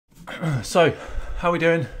So, how we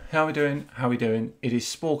doing? How we doing? How we doing? It is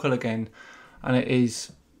Sporcle again, and it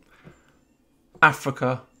is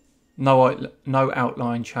Africa, no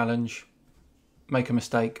outline challenge. Make a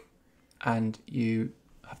mistake, and you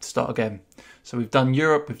have to start again. So we've done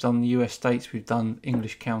Europe, we've done the US states, we've done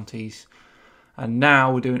English counties, and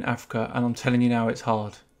now we're doing Africa. And I'm telling you now, it's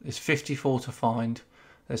hard. There's 54 to find.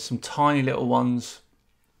 There's some tiny little ones,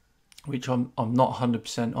 which I'm not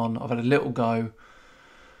 100% on. I've had a little go.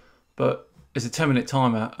 But it's a 10-minute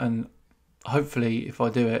timer, and hopefully if I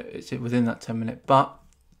do it, it's within that 10-minute. But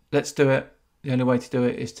let's do it. The only way to do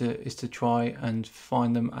it is to try and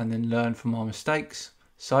find them and then learn from our mistakes.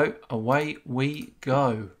 So away we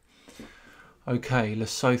go. Okay,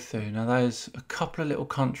 Lesotho. Now there's a couple of little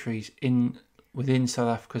countries within South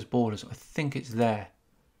Africa's borders. I think it's there.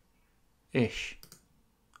 Ish.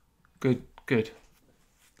 Good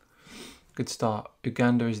start.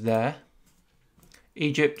 Uganda is there.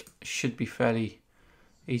 Egypt should be fairly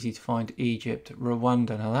easy to find. Egypt.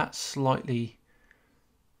 Rwanda. Now that's slightly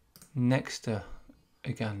next to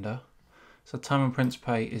Uganda. So Timon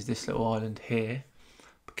Principe is this little island here.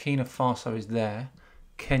 Burkina Faso is there.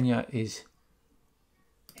 Kenya is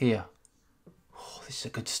here. Oh, this is a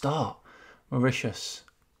good start. Mauritius.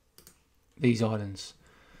 These islands.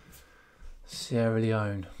 Sierra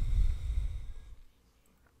Leone.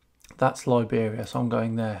 That's Liberia, so I'm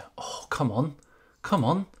going there. Oh, come on. Come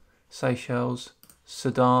on. Seychelles,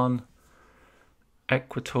 Sudan,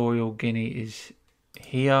 Equatorial Guinea is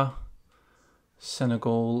here.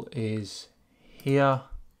 Senegal is here.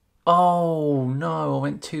 Oh, no, I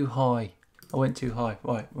went too high.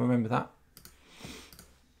 Right, remember that.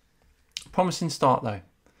 Promising start, though.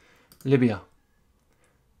 Libya.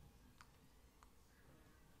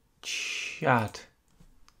 Chad.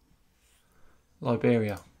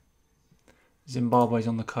 Liberia. Zimbabwe's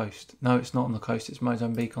on the coast. No, it's not on the coast. It's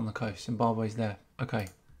Mozambique on the coast. Zimbabwe's there. Okay.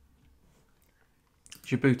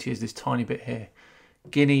 Djibouti is this tiny bit here.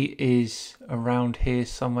 Guinea is around here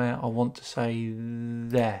somewhere. I want to say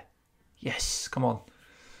there. Yes, come on.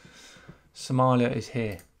 Somalia is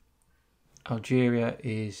here. Algeria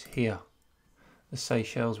is here. The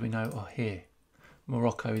Seychelles we know are here.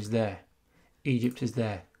 Morocco is there. Egypt is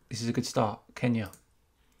there. This is a good start. Kenya.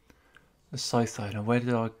 Lesotho. Now where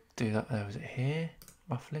did I do that there? Was it here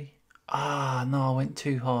roughly? Ah, no, I went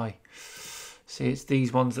too high. See, it's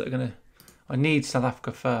these ones that are gonna, I need South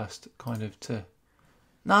Africa first kind of to,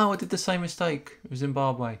 no, I did the same mistake. It was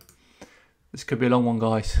Zimbabwe. This could be a long one,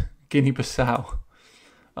 guys. Guinea-Bissau.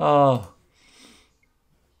 Oh,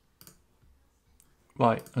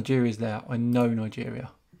 right, Nigeria's there. I know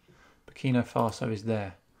Nigeria. Burkina Faso is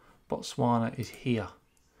there. Botswana is here.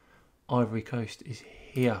 Ivory Coast is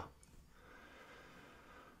here.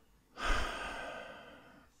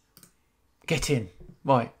 Get in.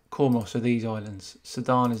 Right, Comoros are these islands.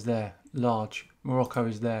 Sudan is there, large. Morocco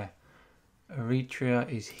is there. Eritrea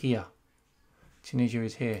is here. Tunisia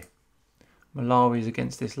is here. Malawi is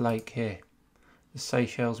against this lake here. The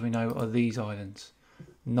Seychelles we know are these islands.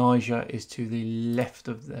 Niger is to the left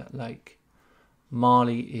of that lake.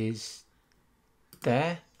 Mali is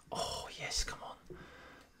there. Oh, yes, come on.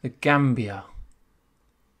 The Gambia.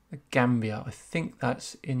 I think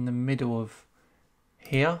that's in the middle of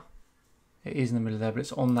here. It is in the middle there, but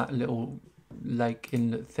it's on that little lake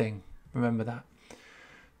inlet thing. Remember that.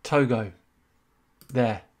 Togo.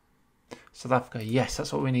 There. South Africa. Yes,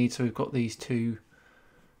 that's what we need. So we've got these two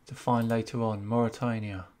to find later on.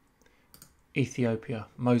 Mauritania. Ethiopia.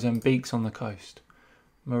 Mozambique's on the coast.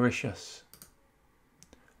 Mauritius.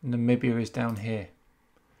 Namibia is down here.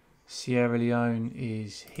 Sierra Leone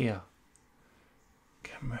is here.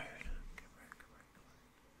 Cameroon.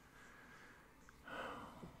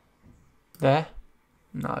 There?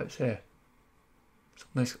 No, it's here.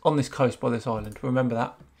 It's on this coast by this island. Remember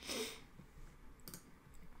that.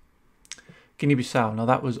 Guinea-Bissau. Now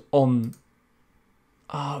that was on...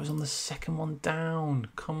 Oh, it was on the second one down.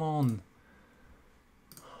 Come on.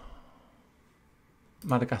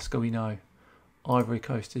 Madagascar we know. Ivory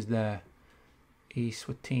Coast is there.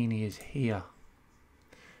 Eswatini is here.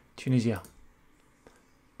 Tunisia.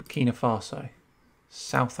 Burkina Faso.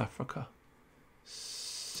 South Africa.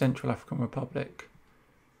 Central African Republic,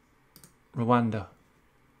 Rwanda,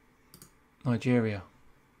 Nigeria,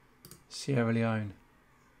 Sierra Leone,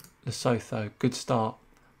 Lesotho, good start.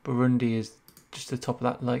 Burundi is just the top of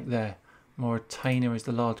that lake there. Mauritania is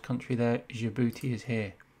the large country there. Djibouti is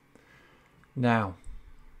here. Now,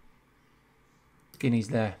 Guinea's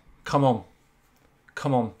there. Come on.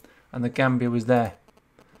 And the Gambia was there.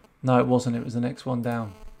 No, it wasn't. It was the next one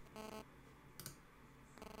down.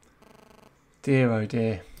 Dear, oh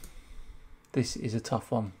dear. This is a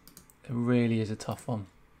tough one. It really is a tough one.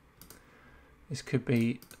 This could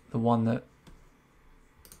be the one that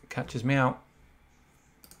catches me out.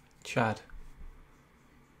 Chad,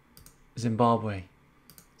 Zimbabwe,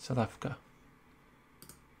 South Africa,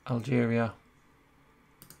 Algeria,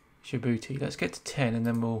 Djibouti. Let's get to 10 and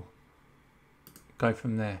then we'll go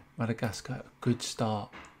from there. Madagascar, good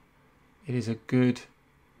start. It is a good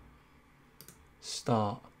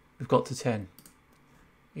start. We've got to 10.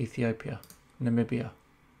 Ethiopia, Namibia,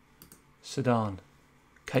 Sudan,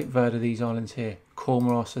 Cape Verde are these islands here.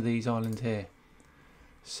 Comoros are these islands here.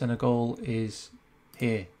 Senegal is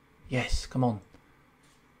here. Yes, come on.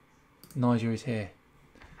 Niger is here.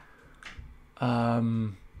 I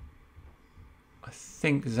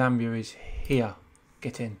think Zambia is here.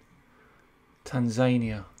 Get in.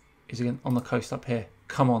 Tanzania is again on the coast up here.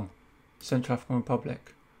 Come on. Central African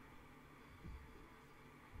Republic.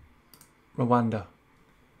 Rwanda.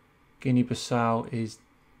 Guinea-Bissau is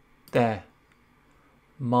there.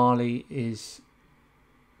 Mali is...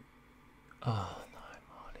 Oh, no,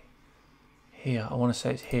 Mali. Here. I want to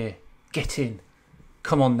say it's here. Get in.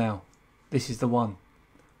 Come on now. This is the one.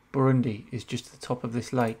 Burundi is just at the top of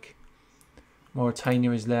this lake.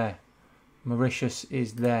 Mauritania is there. Mauritius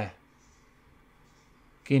is there.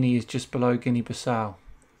 Guinea is just below Guinea-Bissau.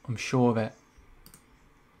 I'm sure of it.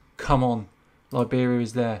 Come on. Liberia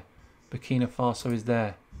is there. Burkina Faso is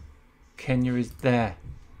there. Kenya is there.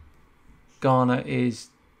 Ghana is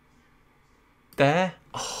there.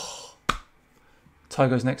 Oh.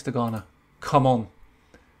 Togo's next to Ghana. Come on.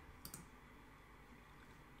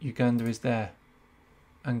 Uganda is there.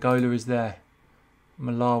 Angola is there.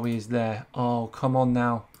 Malawi is there. Oh, come on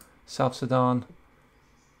now. South Sudan.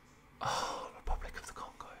 Oh, Republic of the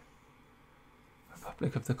Congo.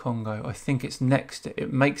 Republic of the Congo. I think it's next.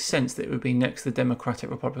 It makes sense that it would be next to the Democratic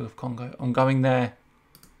Republic of Congo. I'm going there.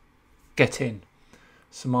 Get in.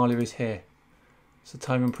 Somalia is here. Sao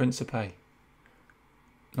Tome and Principe.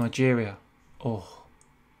 Nigeria. Oh.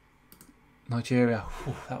 Nigeria.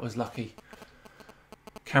 Whew, that was lucky.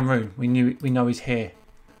 Cameroon. We know he's here.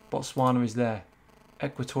 Botswana is there.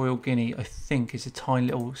 Equatorial Guinea, I think, is a tiny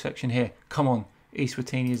little section here. Come on.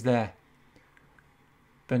 Eswatini is there.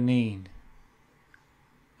 Benin.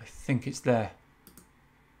 I think it's there.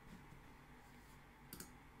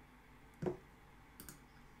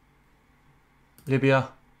 Libya.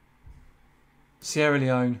 Sierra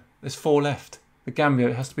Leone. There's 4 left. The Gambia,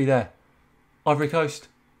 it has to be there. Ivory Coast.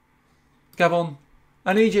 Gabon.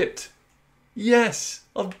 And Egypt. Yes,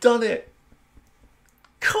 I've done it.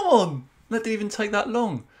 Come on. That didn't even take that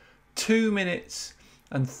long. 2 minutes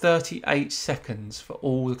and 38 seconds for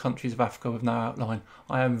all the countries of Africa with no outline.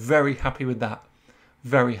 I am very happy with that.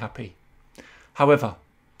 Very happy. However,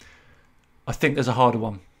 I think there's a harder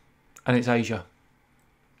one, and it's Asia.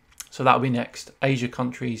 So that'll be next. Asia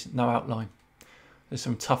countries, no outline. There's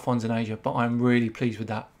some tough ones in Asia, but I'm really pleased with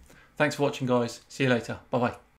that. Thanks for watching, guys. See you later. Bye-bye.